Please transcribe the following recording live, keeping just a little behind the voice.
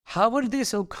How were they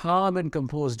so calm and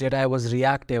composed? Yet I was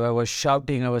reactive, I was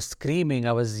shouting, I was screaming,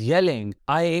 I was yelling.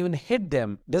 I even hit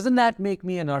them. Doesn't that make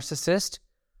me a narcissist?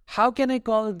 How can I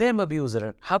call them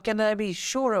abuser? How can I be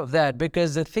sure of that?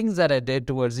 Because the things that I did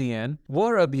towards the end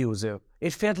were abusive.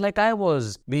 It felt like I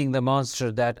was being the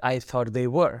monster that I thought they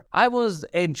were. I was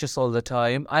anxious all the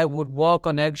time. I would walk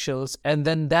on eggshells, and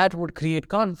then that would create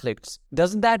conflicts.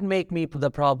 Doesn't that make me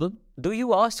the problem? Do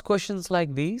you ask questions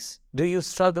like these? Do you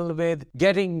struggle with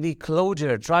getting the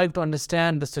closure, trying to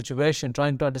understand the situation,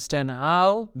 trying to understand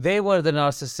how they were the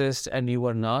narcissist and you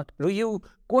were not? Do you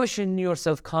question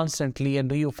yourself constantly, and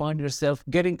do you find yourself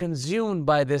getting consumed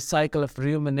by this cycle of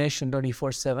rumination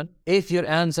 24/7? If your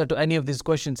answer to any of these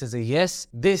questions is a yes,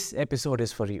 this episode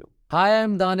is for you. Hi,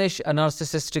 I'm Danish, a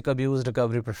narcissistic abuse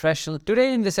recovery professional.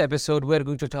 Today in this episode, we're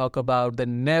going to talk about the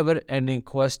never-ending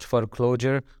quest for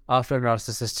closure after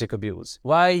narcissistic abuse.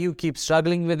 Why you keep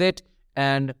struggling with it,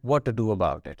 and what to do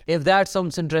about it. If that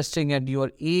sounds interesting and you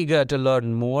are eager to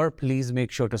learn more, please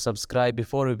make sure to subscribe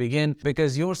before we begin,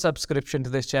 because your subscription to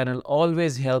this channel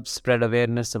always helps spread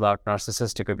awareness about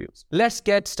narcissistic abuse. Let's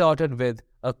get started with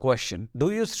a question.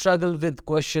 Do you struggle with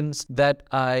questions that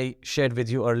I shared with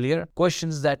you earlier?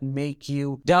 Questions that make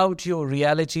you doubt your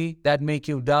reality, that make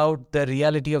you doubt the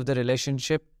reality of the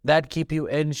relationship, that keep you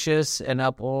anxious and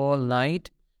up all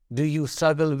night? Do you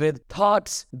struggle with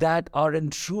thoughts that are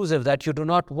intrusive, that you do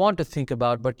not want to think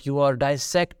about, but you are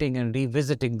dissecting and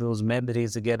revisiting those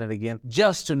memories again and again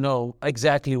just to know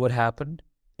exactly what happened?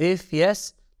 If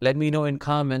yes, let me know in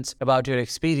comments about your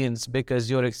experience, because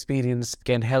your experience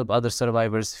can help other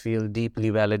survivors feel deeply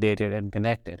validated and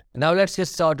connected. Now let's get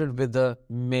started with the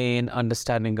main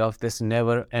understanding of this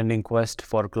never-ending quest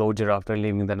for closure after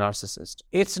leaving the narcissist.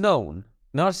 It's known.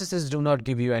 Narcissists do not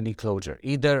give you any closure.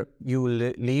 Either you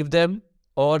leave them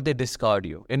or they discard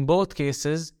you. In both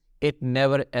cases, it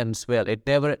never ends well. It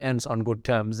never ends on good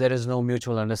terms. There is no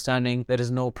mutual understanding. There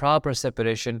is no proper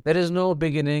separation. There is no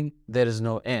beginning. There is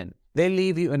no end. They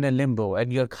leave you in a limbo,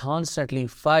 and you're constantly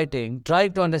fighting,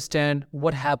 trying to understand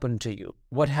what happened to you.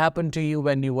 What happened to you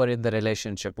when you were in the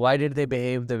relationship? Why did they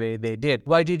behave the way they did?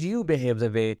 Why did you behave the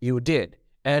way you did?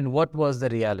 And what was the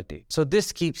reality? So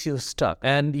this keeps you stuck,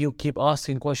 and you keep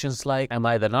asking questions like, am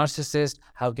I the narcissist?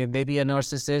 How can they be a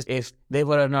narcissist? If they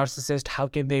were a narcissist, how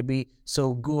can they be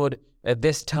so good at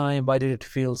this time? Why did it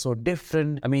feel so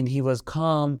different? I mean, he was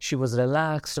calm, she was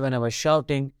relaxed when I was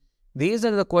shouting. These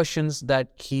are the questions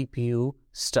that keep you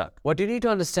stuck. What you need to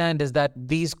understand is that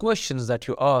these questions that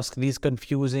you ask, these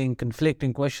confusing,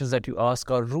 conflicting questions that you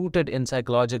ask, are rooted in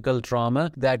psychological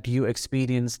trauma that you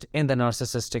experienced in the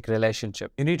narcissistic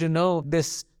relationship. You need to know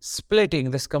this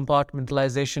splitting, this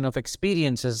compartmentalization of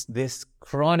experiences, this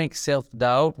chronic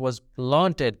self-doubt was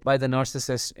planted by the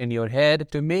narcissist in your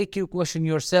head to make you question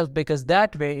yourself, because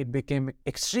that way it became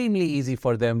extremely easy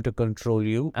for them to control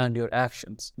you and your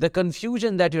actions. The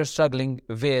confusion that you're struggling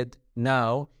with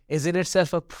now is in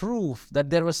itself a proof that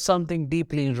there was something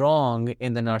deeply wrong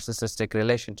in the narcissistic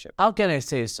relationship. How can I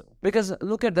say so? Because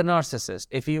look at the narcissist.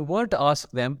 If you were to ask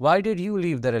them, why did you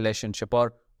leave the relationship,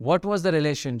 or what was the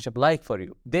relationship like for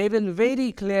you? They will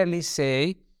very clearly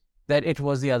say that it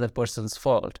was the other person's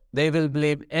fault. They will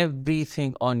blame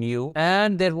everything on you,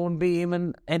 and there won't be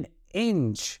even an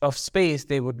inch of space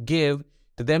they would give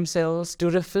to themselves to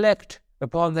reflect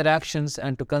upon their actions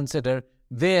and to consider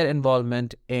their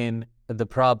involvement in the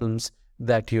problems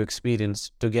that you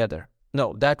experienced together.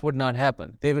 No, that would not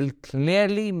happen. They will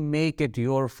clearly make it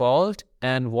your fault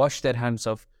and wash their hands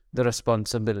of the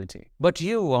responsibility. But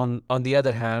you, on the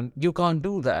other hand, you can't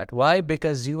do that. Why?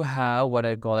 Because you have what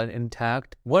I call an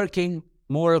intact, working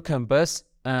moral compass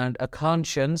and a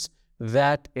conscience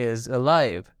that is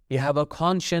alive. You have a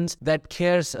conscience that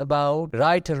cares about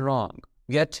right or wrong.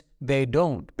 Yet they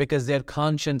don't, because their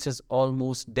conscience is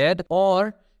almost dead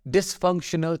or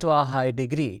dysfunctional to a high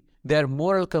degree. Their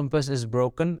moral compass is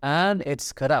broken and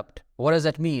it's corrupt. What does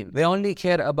that mean? They only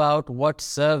care about what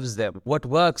serves them, what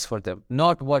works for them,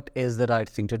 not what is the right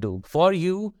thing to do. For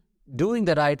you, doing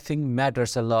the right thing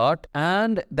matters a lot,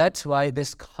 and that's why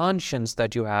this conscience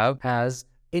that you have has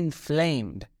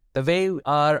inflamed. The way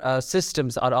our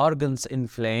systems, our organs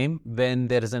inflame when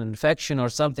there is an infection or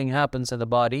something happens in the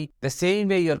body, the same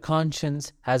way your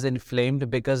conscience has inflamed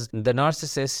because the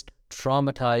narcissist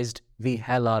traumatized the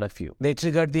hell out of you. They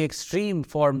triggered the extreme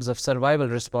forms of survival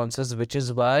responses, which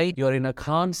is why you're in a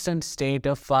constant state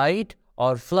of fight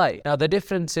or flight. Now, the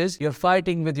difference is you're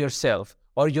fighting with yourself,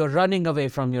 or you're running away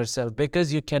from yourself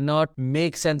because you cannot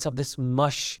make sense of this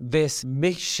mush, this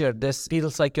mixture. This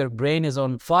feels like your brain is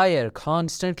on fire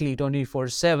constantly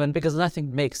 24/7 because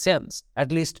nothing makes sense,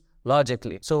 at least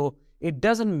logically. So it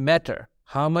doesn't matter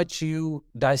how much you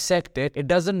dissect it, it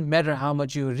doesn't matter how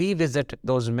much you revisit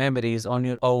those memories on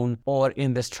your own or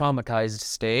in this traumatized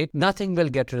state, nothing will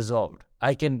get resolved.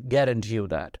 I can guarantee you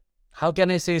that. How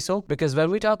can I say so? Because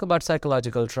when we talk about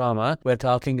psychological trauma, we're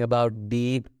talking about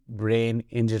deep brain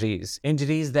injuries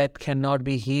that cannot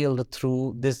be healed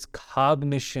through this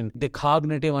cognition, the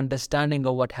cognitive understanding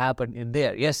of what happened in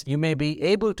there. Yes, you may be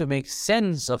able to make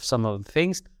sense of some of the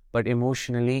things, but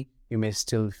emotionally, you may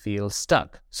still feel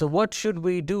stuck. So what should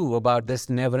we do about this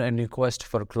never-ending quest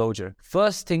for closure?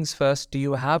 First things first,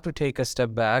 you have to take a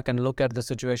step back and look at the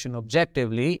situation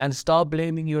objectively and stop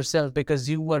blaming yourself because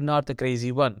you were not the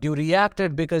crazy one. You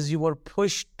reacted because you were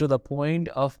pushed to the point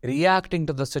of reacting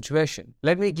to the situation.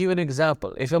 Let me give an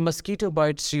example. If a mosquito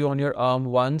bites you on your arm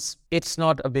once, it's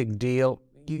not a big deal.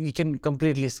 You can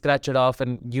completely scratch it off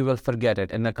and you will forget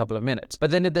it in a couple of minutes.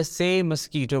 But then if the same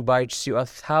mosquito bites you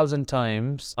 1,000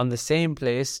 times on the same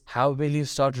place, how will you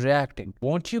start reacting?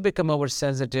 Won't you become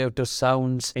oversensitive to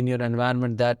sounds in your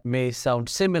environment that may sound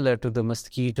similar to the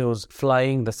mosquitoes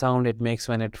flying, the sound it makes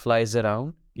when it flies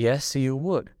around? Yes, you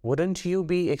would. Wouldn't you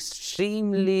be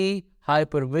extremely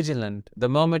hyper-vigilant? The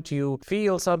moment you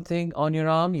feel something on your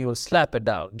arm, you will slap it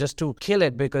down just to kill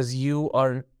it because you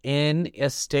are in a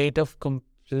state of complete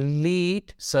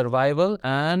survival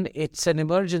and it's an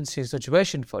emergency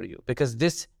situation for you because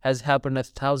this has happened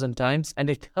 1,000 times and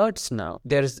it hurts now.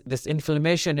 There's this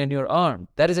inflammation in your arm.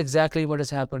 That is exactly what has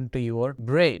happened to your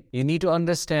brain. You need to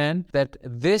understand that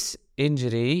this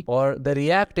injury or the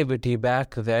reactivity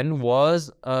back then was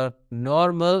a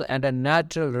normal and a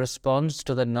natural response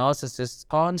to the narcissist's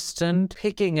constant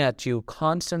picking at you,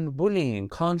 constant bullying,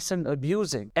 constant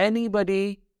abusing.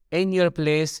 Anybody in your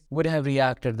place would have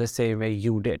reacted the same way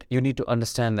you did. You need to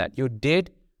understand that. You did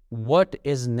what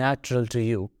is natural to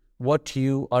you, what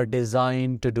you are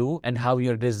designed to do, and how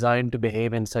you're designed to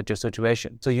behave in such a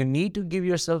situation. So you need to give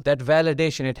yourself that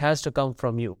validation. It has to come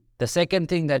from you. The second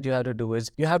thing that you have to do is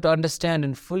you have to understand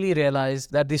and fully realize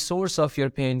that the source of your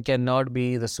pain cannot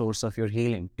be the source of your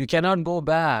healing. You cannot go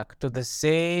back to the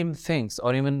same things,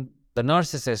 or even the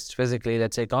narcissist physically,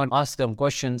 let's say, can't ask them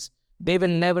questions. They will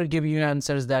never give you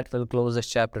answers that will close this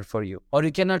chapter for you. Or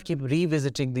you cannot keep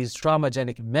revisiting these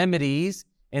traumagenic memories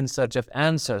in search of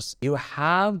answers. You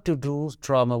have to do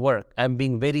trauma work. I'm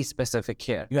being very specific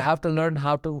here. You have to learn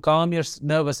how to calm your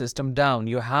nervous system down.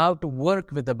 You have to work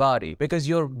with the body because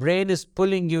your brain is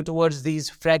pulling you towards these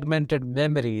fragmented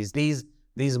memories, these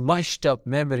mushed up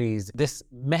memories, this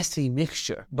messy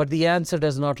mixture. But the answer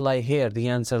does not lie here. The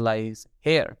answer lies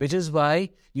here, which is why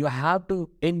you have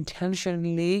to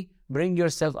intentionally bring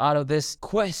yourself out of this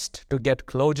quest to get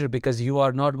closure, because you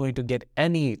are not going to get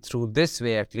any through this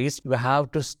way. At least you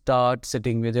have to start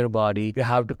sitting with your body. You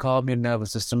have to calm your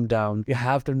nervous system down. You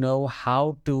have to know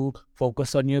how to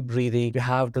focus on your breathing. You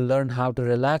have to learn how to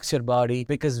relax your body,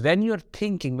 because when you're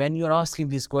thinking, when you're asking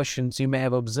these questions, you may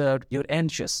have observed you're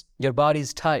anxious. Your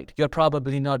body's tight. You're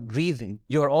probably not breathing.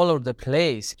 You're all over the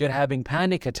place. You're having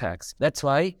panic attacks. That's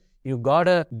why you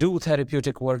gotta do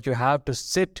therapeutic work. You have to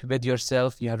sit with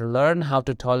yourself. You have to learn how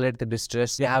to tolerate the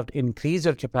distress. You have to increase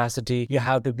your capacity. You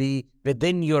have to be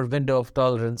within your window of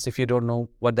tolerance. If you don't know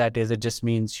what that is, it just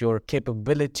means your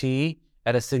capability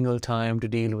at a single time to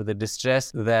deal with the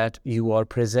distress that you are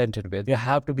presented with. You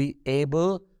have to be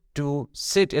able to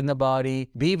sit in the body,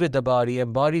 be with the body,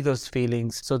 embody those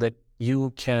feelings so that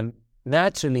you can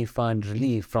naturally find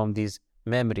relief from these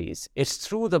memories. It's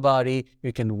through the body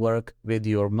you can work with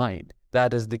your mind.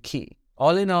 That is the key.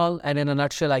 All in all, and in a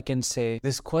nutshell, I can say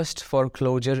this quest for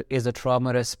closure is a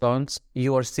trauma response.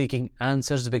 You are seeking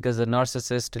answers because the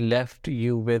narcissist left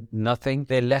you with nothing.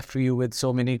 They left you with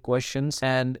so many questions,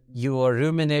 and your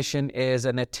rumination is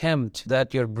an attempt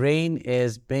that your brain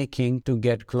is making to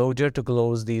get closure, to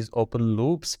close these open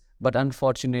loops. But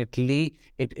unfortunately,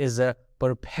 it is a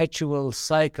perpetual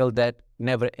cycle that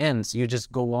never ends. You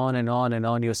just go on and on and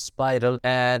on, you spiral,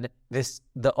 and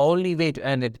the only way to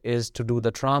end it is to do the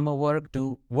trauma work,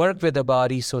 to work with the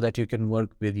body so that you can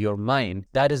work with your mind.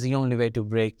 That is the only way to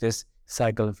break this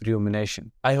cycle of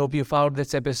rumination. I hope you found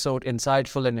this episode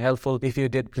insightful and helpful. If you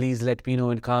did, please let me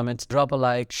know in comments. Drop a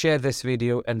like, share this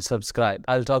video, and subscribe.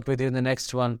 I'll talk with you in the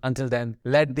next one. Until then,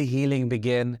 let the healing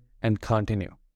begin and continue.